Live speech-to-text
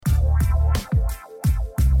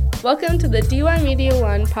Welcome to the DY Media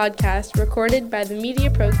 1 podcast recorded by the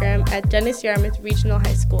media program at Dennis Yarmouth Regional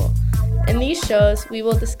High School. In these shows, we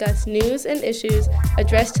will discuss news and issues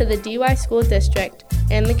addressed to the DY School District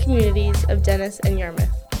and the communities of Dennis and Yarmouth.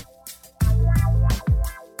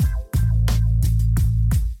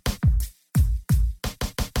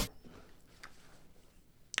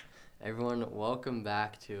 Everyone, welcome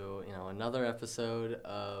back to another episode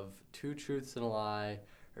of Two Truths and a Lie,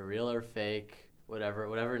 or Real or Fake,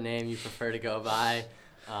 whatever name you prefer to go by.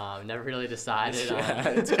 Never really decided. Yeah,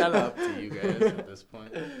 it's kind of up to you guys at this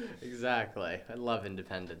point. Exactly. I love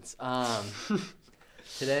independence.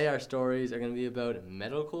 Today our stories are going to be about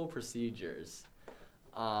medical procedures.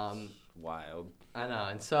 Wild. I know,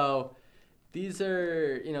 and so these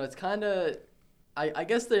are, it's kind of. I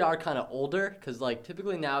guess they are kind of older because,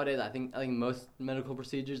 typically nowadays, I think most medical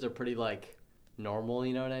procedures are pretty, normal,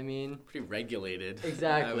 you know what I mean? Pretty regulated.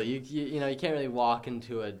 Exactly. You can't really walk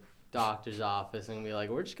into a doctor's office and be like,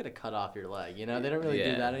 we're just going to cut off your leg. They don't really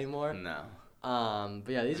do that anymore. No.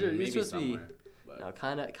 But yeah, these are supposed to be,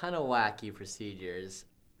 kind of wacky procedures.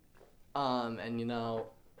 And,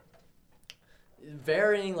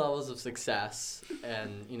 varying levels of success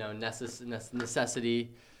and,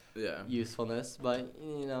 necessity. Yeah. Usefulness, but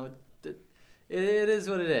it is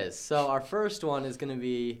what it is. So our first one is going to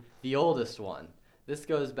be the oldest one. This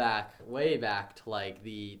goes way back to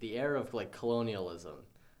the era of colonialism,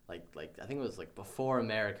 I think it was before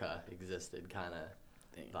America existed kind of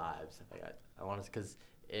vibes. I want to because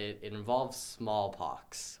it involves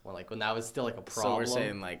smallpox when that was still a problem. So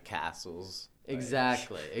we're saying castles.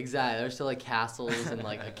 Exactly. There's still castles and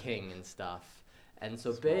a king and stuff, and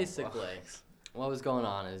so basically. What was going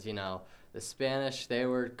on is, the Spanish, they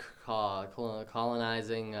were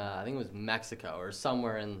colonizing, I think it was Mexico or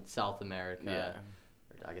somewhere in South America.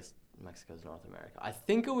 Yeah. I guess Mexico's North America. I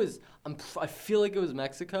think it was, I feel like it was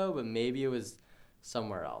Mexico, but maybe it was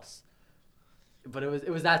somewhere else. But it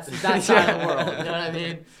was that side of the world, you know what I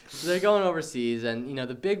mean? So they're going overseas, and,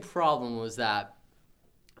 the big problem was that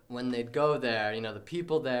when they'd go there, the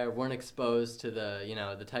people there weren't exposed to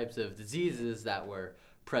the types of diseases that were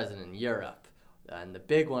present in Europe. And the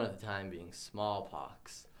big one at the time being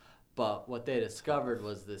smallpox. But what they discovered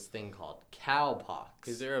was this thing called cowpox.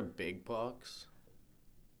 Is there a big pox?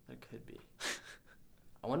 There could be.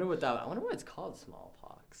 I wonder why it's called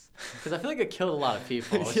smallpox. Because I feel like it killed a lot of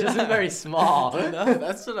people, which isn't very small. No,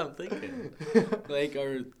 that's what I'm thinking.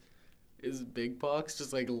 Is big pox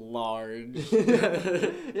just large?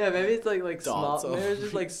 Yeah, maybe it's like small. Maybe it's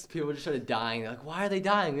just people just started dying. They're like, why are they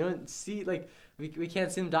dying? We don't see we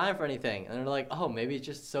can't see them dying for anything. And they're like, oh, maybe it's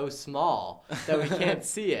just so small that we can't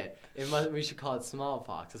see it. We should call it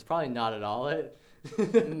smallpox. It's probably not at all it.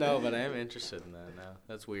 No, but I am interested in that now.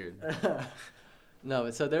 That's weird. No,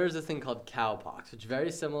 so there was this thing called cowpox, which is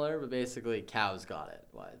very similar, but basically cows got it.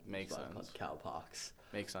 Makes sense. It's called cowpox.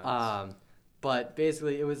 Makes sense. But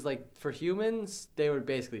basically it was for humans, they were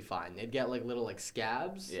basically fine. They'd get little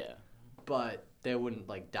scabs. Yeah. But they wouldn't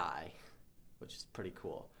die, which is pretty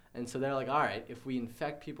cool. And so they're all right, if we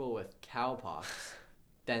infect people with cowpox,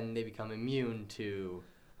 then they become immune to,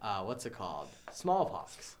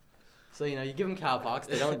 smallpox. So, you give them cowpox,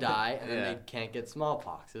 they don't die, and then they can't get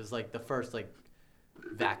smallpox. It was the first,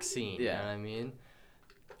 vaccine, you know what I mean?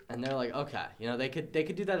 And they're okay, they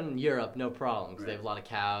could do that in Europe, no problem, because they have a lot of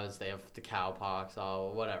cows, they have the cowpox,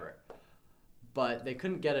 whatever. But they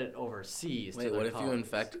couldn't get it overseas. Wait, what if you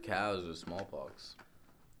infect cows with smallpox?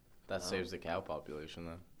 That saves the cow population,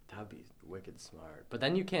 then. That would be wicked smart. But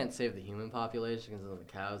then you can't save the human population because the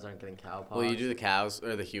cows aren't getting cowpox. Well, you do the cows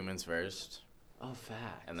or the humans first. Oh,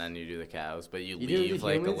 fact. And then you do the cows, but you leave do the humans,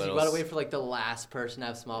 a little. You gotta wait for the last person to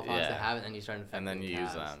have smallpox to have it, and then you start infecting. And then you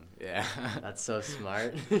use them. Yeah. That's so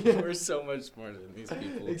smart. We're so much smarter than these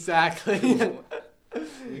people. Exactly.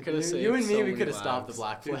 We could have saved you and me. So we could have stopped the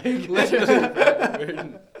Black Plague.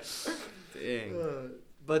 Literally. Dang.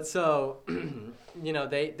 But so,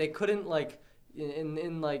 they couldn't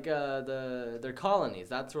in their colonies.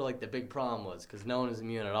 That's where the big problem was because no one is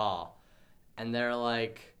immune at all, and they're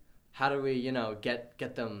how do we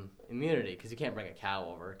get them immunity? Because you can't bring a cow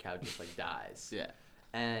over. A cow just dies. Yeah.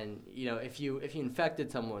 And if you infected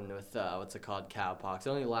someone with cowpox, it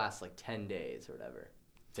only lasts 10 days or whatever.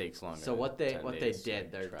 Takes longer. So what they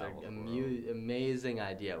did, their amazing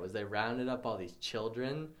idea was they rounded up all these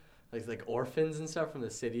children, like orphans and stuff from the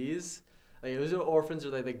cities. It was orphans, or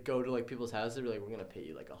they go to people's houses. They're we're gonna pay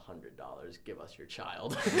you $100. Give us your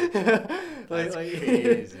child. That's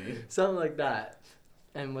crazy. Something like that.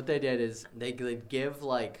 And what they did is they'd give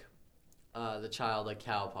the child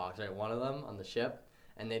cowpox, right? One of them on the ship,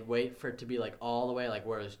 and they'd wait for it to be like all the way like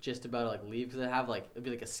where it was just about to like leave, because it'd have like, it'd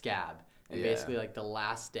be like a scab, and basically like the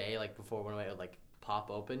last day like before it went away, it would like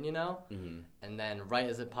pop open, you know, and then right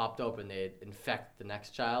as it popped open, they'd infect the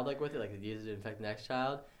next child like with it, like they'd use it to infect the next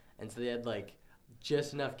child, and so they had like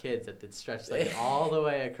just enough kids that they'd stretch like all the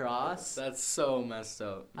way across. That's so messed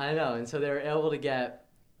up. I know, and so they were able to get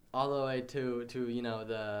all the way to you know,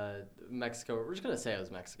 the Mexico. We're just gonna say it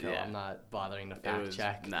was Mexico. Yeah. I'm not bothering to fact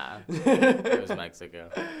check. Nah, it was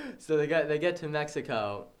Mexico. So they get to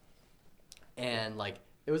Mexico, and like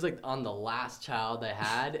it was like on the last child they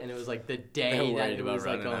had, and it was like the day that it was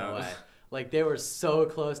like going away. Like they were so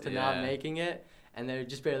close to not making it, and they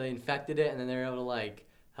just barely infected it, and then they were able to like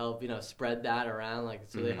help, you know, spread that around. Like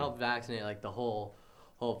so they helped vaccinate like the whole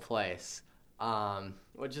place.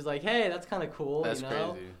 Which is like, hey, that's kind of cool, that's you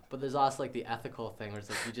know? crazy. But there's also like the ethical thing where it's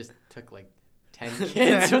like you just took like 10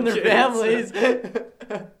 kids from their families.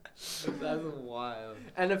 That's wild.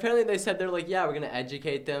 And apparently they said they're like, yeah, we're gonna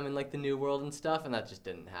educate them in like the new world and stuff, and that just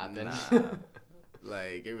didn't happen. Nah.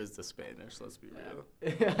 Like it was the Spanish. Let's be real.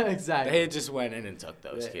 Yeah, exactly. They just went in and took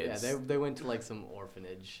those kids. kids. Yeah, they went to like some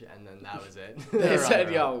orphanage, and then that was it. They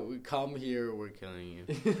said, "Yo, we come here, we're killing you."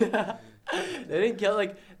 They didn't kill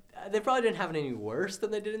like. They probably didn't have it any worse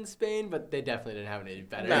than they did in Spain, but they definitely didn't have it any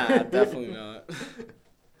better. Nah, definitely not.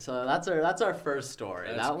 So that's our first story.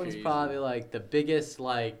 That's that one's crazy. probably like the biggest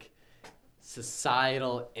like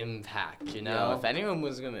societal impact, you know? Yo, if anyone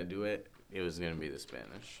was gonna do it, it was gonna be the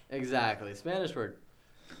Spanish. Exactly. Spanish were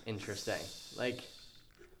interesting. Like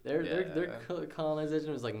their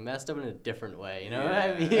colonization was like messed up in a different way, you know what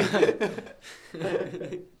I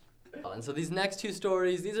mean? And so these next two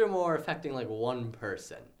stories, these are more affecting like one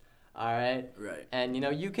person. All right. Right. And you know,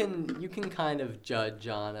 you can kind of judge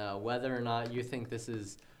on whether or not you think this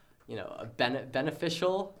is, you know, a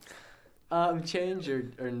beneficial change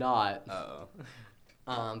or not.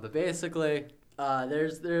 But basically,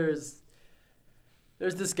 there's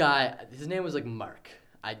this guy. His name was like Mark.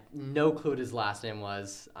 I no clue what his last name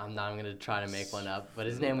was. I'm not gonna try to make one up. But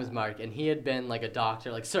his name was Mark, and he had been like a doctor,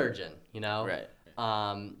 like surgeon, you know. Right.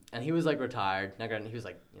 And he was like retired. He was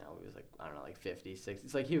like, you know, he was like, I don't know, like 50, 60.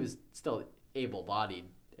 It's like he was still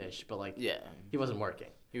able-bodied-ish, but like he wasn't working.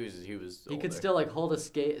 He was. He could still like hold a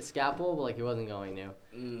scalpel, but like he wasn't going to.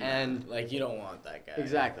 And like you don't want that guy.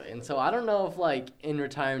 Exactly. And so I don't know if like in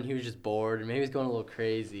retirement he was just bored or maybe he was going a little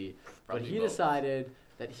crazy. Probably but he decided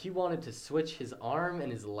that he wanted to switch his arm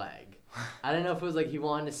and his leg. I don't know if it was like he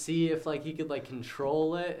wanted to see if like he could like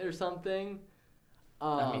control it or something.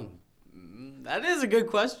 I mean, that is a good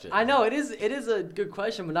question. I know it is a good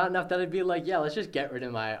question, but not enough that I'd be like, yeah, let's just get rid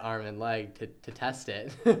of my arm and leg to test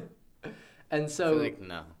it. And so, I feel like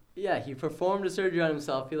no. Yeah, he performed a surgery on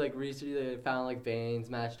himself. He like found like veins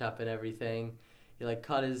matched up and everything. He like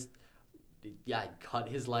cut his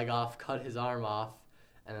leg off, cut his arm off,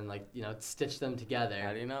 and then like, you know, stitched them together.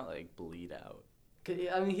 How do you not like bleed out?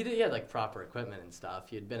 I mean, he had like proper equipment and stuff.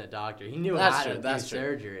 He had been a doctor. He knew how to do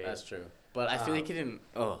surgery. That's true. But I feel like he didn't.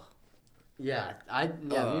 Yeah,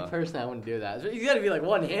 me personally, I wouldn't do that. You got to be like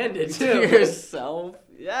one-handed too. Yourself.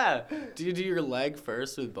 Yeah. Do you do your leg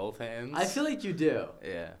first with both hands? I feel like you do.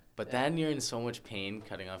 Yeah. But then you're in so much pain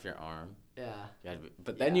cutting off your arm. Yeah.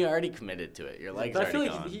 But then you already committed to it. Your leg's already gone.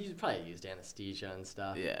 But I feel like he probably used anesthesia and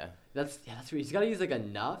stuff. Yeah. That's weird. He's got to use like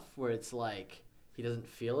enough where it's like he doesn't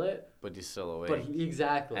feel it. But he's still awake. But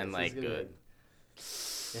exactly. And so like good.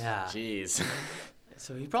 Yeah. Jeez.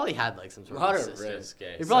 So he probably had like some sort of risk.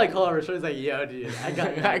 He probably called over. He's like, "Yo, dude, I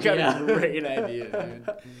got a great idea,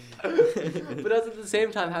 dude." But at the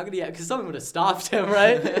same time, how could he? Because someone would have stopped him,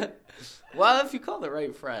 right? Well, if you call the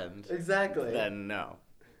right friend. Exactly. Then no.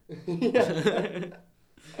 Yeah.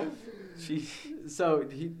 So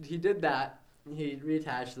he did that. He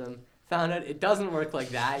reattached them. Found out it doesn't work like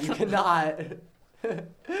that. You cannot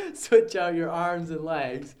switch out your arms and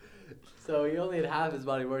legs. So he only had half his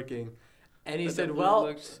body working. And he said, well,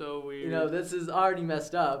 looks so weird. You know, this is already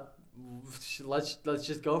messed up. Let's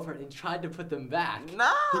just go for it. And he tried to put them back.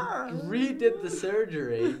 No! He redid the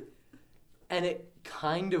surgery, and it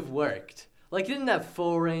kind of worked. Like, he didn't have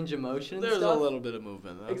full range of motion and stuff. There was a little bit of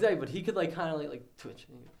movement, though. Exactly, but he could, like, kind of, like twitch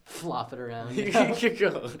and flop it around. He could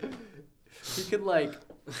go. He could, like,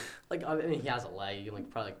 I mean, he has a leg. You can, like,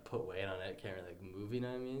 probably like, put weight on it. Can't really, like, move, you know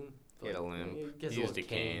what I mean? He had a limb. He used a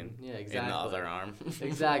cane. Yeah, exactly. In the other arm.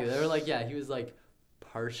 Exactly. They were like, yeah, he was like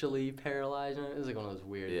partially paralyzed. It was like one of those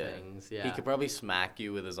weird things. Yeah. He could probably smack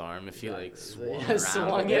you with his arm if you like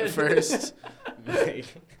swung it first. But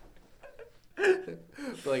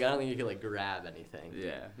like, I don't think you could like grab anything.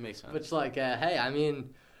 Yeah, makes sense. Which like, hey, I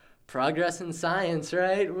mean, Progress in science,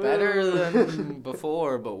 right? Woo. Better than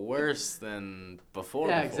before, but worse than before.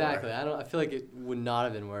 Yeah, before. exactly. I feel like it would not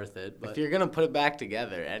have been worth it. But If you're gonna put it back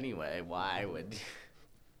together anyway, why would?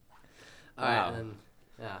 all right, and then,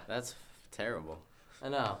 yeah, That's terrible. I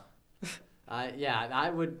know. I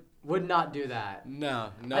would not do that.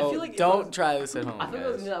 No. I feel like don't try this at home. I think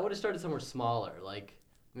I would have started somewhere smaller, like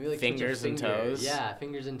maybe like Fingers and toes? Yeah,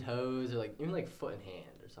 fingers and toes, or like even like foot and hand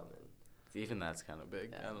or something. Even that's kind of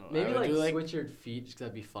big. Yeah. I don't know. Maybe I would like do, switch your feet, just 'cause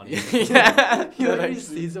that'd be funny. Yeah. You know, you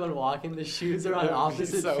see someone walking, the shoes are on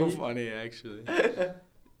opposite so feet. funny, actually.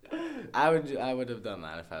 I would have done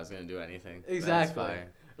that if I was gonna do anything. Exactly. That's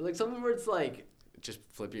fire. Or like something where it's like. Just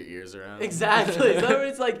flip your ears around. Exactly. So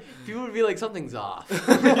it's like people would be like something's off.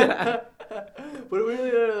 But it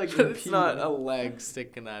really like It's not a leg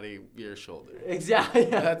sticking out of your shoulder. Exactly.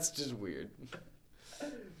 Yeah. That's just weird.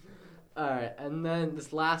 All right, and then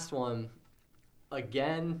this last one,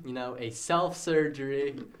 again, you know, a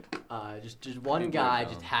self-surgery. Just one guy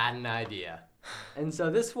just had an idea, and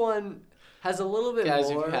so this one has a little bit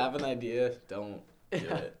Guys, more. if you have an idea, don't do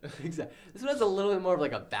Yeah, it. exactly. This one has a little bit more of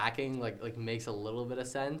like a backing, like makes a little bit of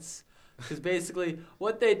sense. Because basically,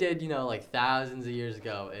 what they did, you know, like thousands of years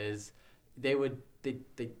ago, is they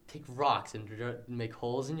take rocks and make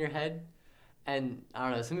holes in your head, and I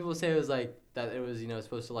don't know. Some people say it was like that. It was, you know,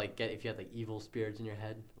 supposed to like get, if you had like evil spirits in your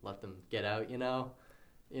head, let them get out. You know.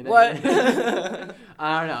 What?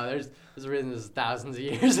 I don't know. There's a reason this is thousands of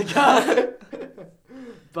years ago.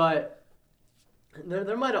 But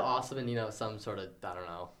there might have also been, you know, some sort of, I don't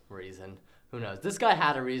know, reason. Who knows? This guy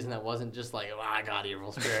had a reason that wasn't just like, oh, I got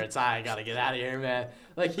evil spirits. I got to get out of here, man.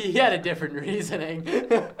 Like, he had a different reasoning.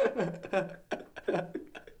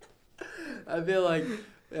 I feel like,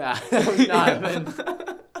 yeah, that would not have been.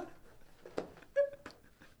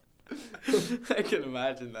 I can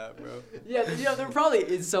imagine that, bro. Yeah, you know, there probably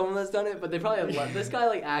is someone that's done it, but they probably have this guy,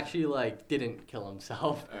 like, actually, like, didn't kill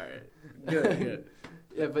himself. All right. Good.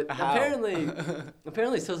 Yeah, but How?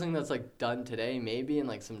 apparently it's something that's, like, done today, maybe, in,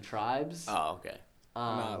 like, some tribes. Oh, okay.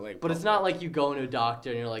 Not, like, but it's not like you go into a doctor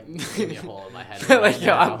and you're like, give me a hole in my head. Like, right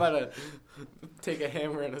yo, I'm now. about to take a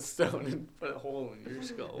hammer and a stone and put a hole in your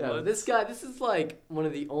skull. Yeah, What? this is, like, one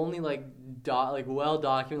of the only, like,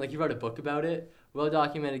 well-documented, like, he wrote a book about it,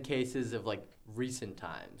 well-documented cases of, like, recent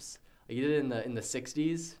times. Like, he did it in the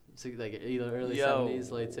 60s, so, like, either early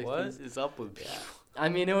 70s, late 60s. What is up with people? Yeah. I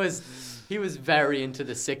mean, he was very into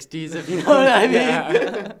the 60s, if you know what I mean.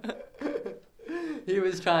 Yeah. He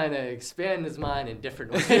was trying to expand his mind in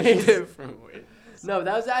different ways. No,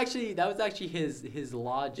 that was actually his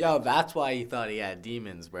logic. Yo, that's why he thought he had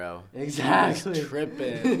demons, bro. Exactly. He was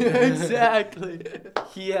tripping. Exactly.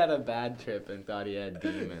 He had a bad trip and thought he had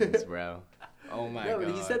demons, bro. Oh my god.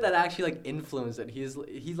 But he said that actually like influenced it.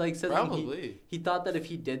 He like said Probably. That he thought that if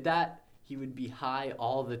he did that, he would be high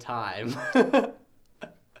all the time.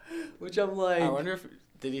 Which I'm like, I wonder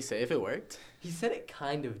did he say if it worked? he said it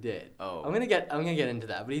kind of did. Oh. I'm gonna get into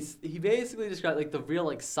that, but he basically described like the real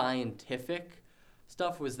like scientific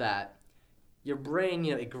stuff was that your brain,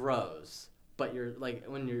 you know, it grows, but you're like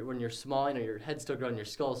when you're small, you know, your head's still growing, your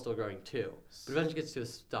skull's still growing too. But eventually it gets to a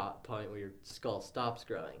stop point where your skull stops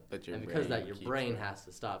growing, But your and because of that, your brain has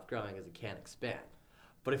to stop growing because it can't expand.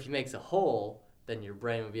 But if he makes a hole, then your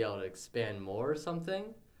brain would be able to expand more or something.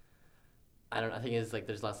 I don't know. I think it's like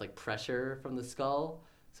there's less like pressure from the skull,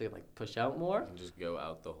 so you can like push out more. And just go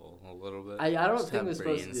out the hole a little bit. I don't Just think it have was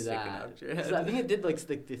supposed to brains do sticking that. out your 'Cause head. I think it did like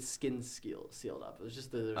the skin sealed up. It was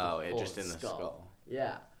just the Oh, it hole just in in the skull.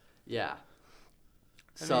 Yeah. I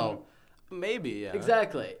So mean, maybe, yeah.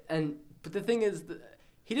 exactly, but the thing is,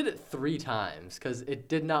 he did it 3 times because it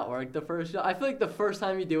did not work the first shot. I feel like the first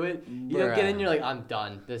time you do it, you don't get in. You're like, I'm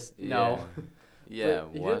done. No. Yeah.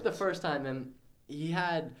 But he did it the first time, and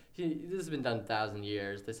this has been done 1,000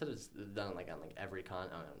 years. They said it's done like on like every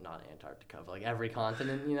not Antarctica, but like every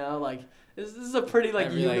continent. You know, like this is a pretty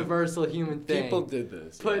like universal human thing. People did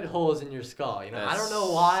this. Put holes in your skull. You know, That's I don't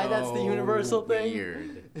know why that's the universal thing.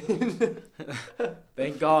 Weird.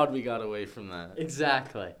 Thank God we got away from that.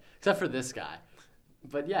 Exactly, except for this guy.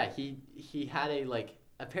 But yeah, he had a like.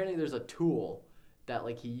 Apparently, there's a tool that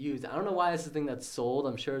like he used. I don't know why this is a thing that's sold.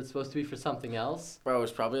 I'm sure it's supposed to be for something else. Bro,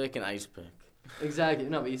 it's probably like an ice pick. Exactly.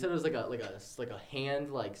 No, but he said it was like a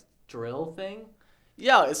hand like drill thing.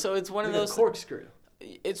 Yeah, so it's one of Like those a corkscrew.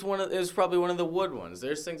 It's probably one of the wood ones.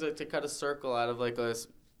 There's things like to cut a circle out of like a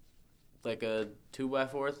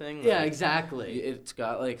 2x4 thing. Yeah, like, exactly. It's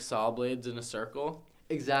got like saw blades in a circle.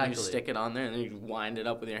 Exactly. You stick it on there and then you wind it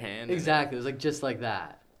up with your hand. Exactly. It was like just like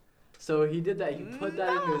that. So he did that. He put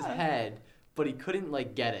that into his head, but he couldn't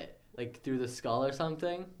like get it like through the skull or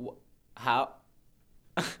something. How?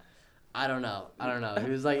 I don't know. He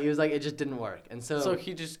was like, it just didn't work. And So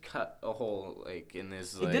he just cut a hole, like, in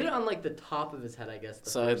his, he did it on, like, the top of his head, I guess, the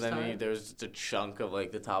so first then time. there was just a chunk of,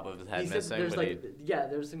 like, the top of his head He said missing. there's, But like,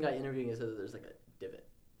 there was some guy interviewing and said that there's, like, a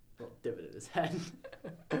little divot in his head.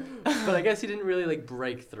 But I guess he didn't really, like,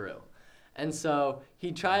 break through. And so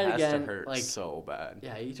he tried it has again. to hurt like, so bad.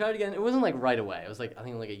 Yeah, he tried again. It wasn't, like, right away. It was, like, I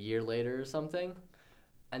think, like, a year later or something.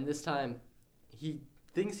 And this time, he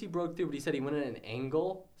thinks he broke through, but he said he went at an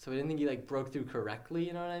angle, so he didn't think he, like, broke through correctly,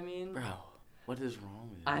 you know what I mean? Bro, what is wrong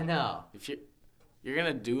with you? I know. If you're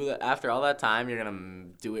gonna do that, after all that time, you're gonna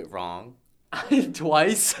do it wrong.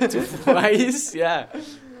 Twice? Twice? Yeah.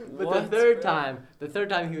 But What, the third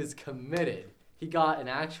time he was committed. He got an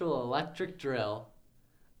actual electric drill.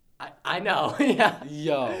 I know, yeah.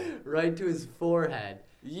 Yo. Right to his forehead.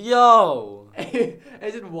 Yo. And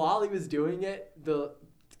then while he was doing it, the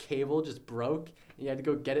cable just broke. He had to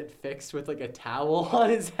go get it fixed with, like, a towel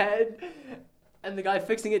on his head. And the guy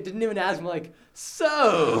fixing it didn't even ask him, like,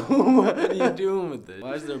 so, What are you doing with this?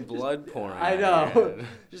 Why is there blood pouring I out know. your head?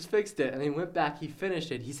 Just fixed it. And he went back, he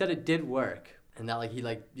finished it. He said it did work. And that, like, he,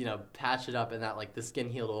 like, you know, patched it up and that, like, the skin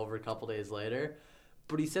healed over a couple days later.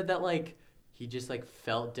 But he said that, like, he just, like,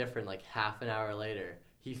 felt different, like, half an hour later.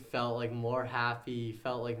 He felt, like, more happy. He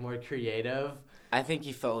felt, like, more creative. I think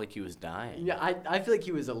he felt like he was dying. Yeah, I feel like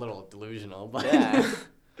he was a little delusional. But, Yeah.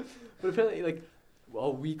 but apparently, like, a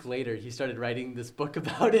week later, he started writing this book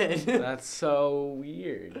about it. That's so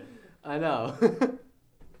weird. I know.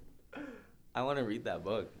 I want to read that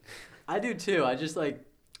book. I do, too. I just, like,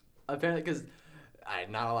 apparently, because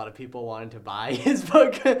not a lot of people wanted to buy his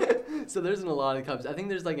book. So there's a lot of copies. I think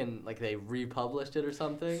there's, like, they republished it or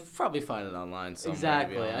something. Probably find it online somewhere.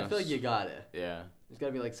 Exactly. To be I feel like honest. you got it. Yeah. There's got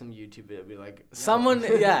to be, like, some YouTube video. Be like, no. Someone,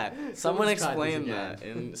 yeah, someone Someone's tried this explained again. that,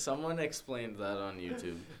 and someone explained that on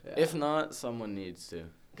YouTube. Yeah. If not, someone needs to.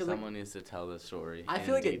 'Cause, like, Someone needs to tell the story. I in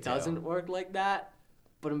feel like it detail. doesn't work like that,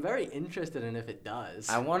 but I'm very interested in if it does.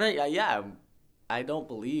 I want to, yeah. I don't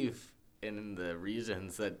believe in the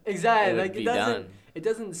reasons that Exactly. it would Like, be it doesn't. done. It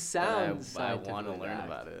doesn't But sound. I scientifically want to learn backed.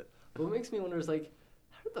 about it. But what makes me wonder is, like,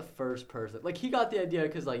 how did the first person, like, he got the idea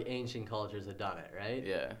because, like, ancient cultures had done it, right?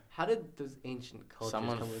 Yeah. How did those ancient cultures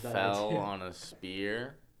Someone come with that fell idea? on a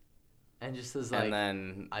spear And just was like, and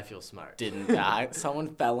then I feel smart. didn't die.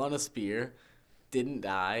 Someone fell on a spear, didn't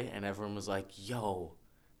die, and everyone was like, yo,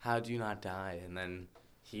 how'd you not die? And then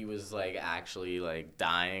he was, like, actually, like,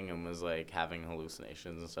 dying and was, like, having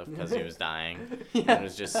hallucinations and stuff because he was dying. Yeah. And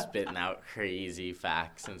was just spitting out crazy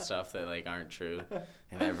facts and stuff that, like, aren't true.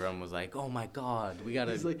 And everyone was like, oh, my God, we got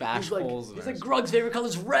to bash holes in He's our like, Grug's favorite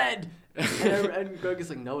color's red. and Grug is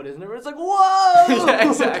like, no, it isn't. Everyone's like, whoa! Yeah,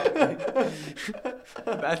 exactly.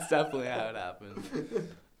 That's definitely how it happened.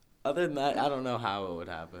 Other than that, I don't know how it would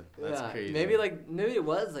happen. That's crazy. Maybe it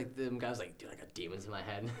was like the guy was like, dude, I got demons in my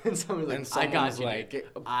head. And someone was like, And I someone got was you. like- Dude.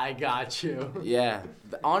 I got you. Yeah.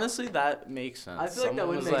 Honestly, that makes sense. I feel like that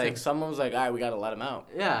would was make like, sense. Someone was like, all right, we got to let him out.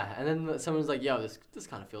 Yeah, and then someone's like, yo, this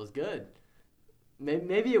kind of feels good.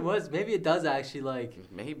 Maybe it was. Maybe it does actually, like,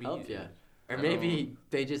 Maybe. help you. Or I maybe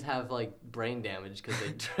they just have, like, brain damage because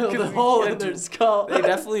they drilled a 'Cause hole yeah, in their skull. They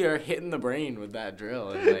definitely are hitting the brain with that drill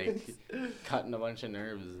and, like, cutting a bunch of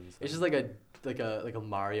nerves and stuff. It's just like a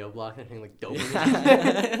Mario block and thing, like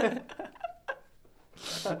dopamine.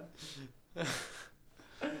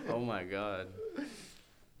 Oh, my God.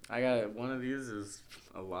 I got one of these is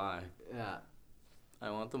a lie. Yeah. I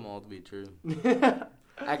want them all to be true.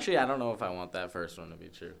 Actually, I don't know if I want that first one to be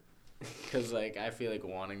true. Because, like, I feel like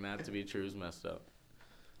wanting that to be true is messed up.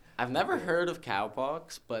 I've never heard of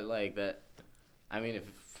cowpox, but, like, that... I mean, if...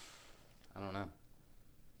 I don't know.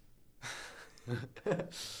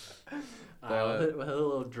 With a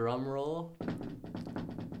little drum roll.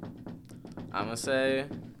 I'm going to say...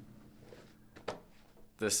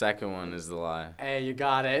 The second one is the lie. Hey, you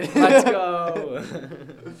got it. Let's go!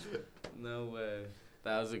 No way.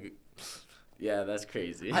 That was a good... Yeah, that's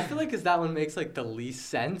crazy. I feel like 'cause that one makes, like, the least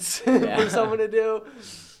sense Yeah. for someone to do.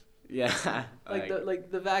 Yeah.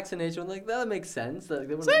 Like the vaccination one, like, that makes sense. Like,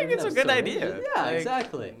 It's like, it's a good idea. Yeah, Like,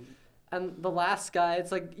 exactly. And the last guy,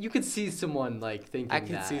 it's like, you could see someone, like, thinking I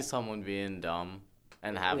can that. see someone being dumb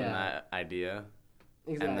and having Yeah. that idea.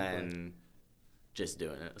 Exactly. And then just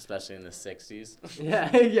doing it, especially in the 60s.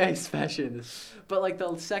 Yeah, yeah, especially in this. But, like,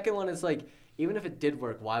 the second one is, like, even if it did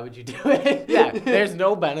work, why would you do it? Yeah, there's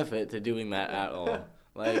no benefit to doing that at all.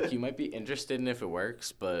 Like, you might be interested in if it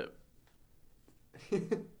works, but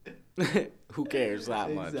who cares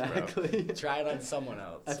that much, Exactly. bro? Try it on someone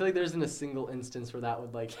else. I feel like there isn't a single instance where that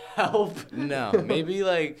would, like, help. No, maybe,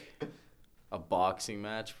 like, a boxing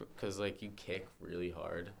match, because, like, you kick really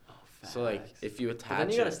hard. Oh, So, like, Facts. if you But attach then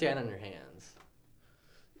you gotta it... stand on your hands.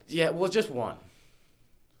 Yeah, well, just one.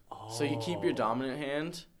 Oh. So you keep your dominant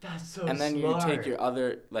hand, That's so and then smart. you take your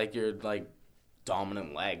other, like, your, like,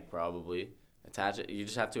 dominant leg, probably. Attach it. You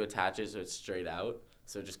just have to attach it so it's straight out,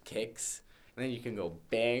 so it just kicks. And then you can go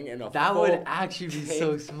bang and a That full would actually be kick.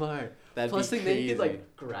 so smart. That'd Plus, be then you could, crazy.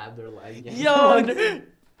 like, grab their leg.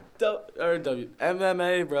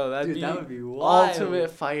 MMA, bro. That'd Dude, that would be wild.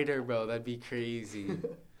 Ultimate Fighter, bro. That'd be crazy.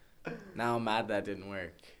 Now I'm mad that didn't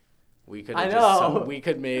work. We could. I have know. We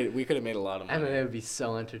could have made a lot of money. MMA would be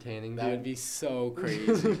so entertaining, That dude. would be so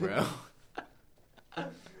crazy, bro. All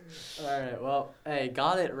right, well, hey,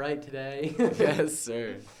 got it right today. Yes,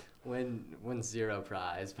 sir. Win 0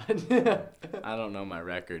 prize, but I don't know my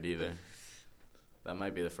record either. That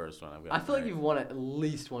might be the first one I've got. I feel like you've won at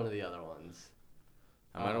least one of the other ones.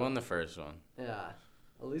 I might have won the first one. Yeah,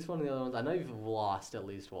 at least one of the other ones. I know you've lost at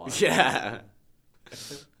least one. Yeah.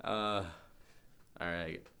 All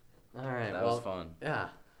right. All right. That well, was fun. Yeah,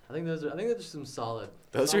 I think those are some solid.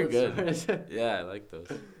 Those are solid good. stories. Yeah, I like those.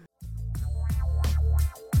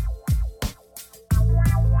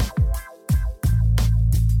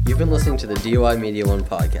 You've been listening to the DUI Media 1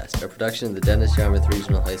 podcast, a production of the Dennis Yarmouth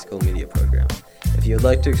Regional High School Media Program. If you would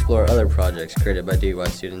like to explore other projects created by DUI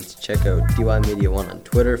students, check out DUI Media 1 on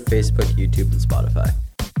Twitter, Facebook, YouTube, and Spotify.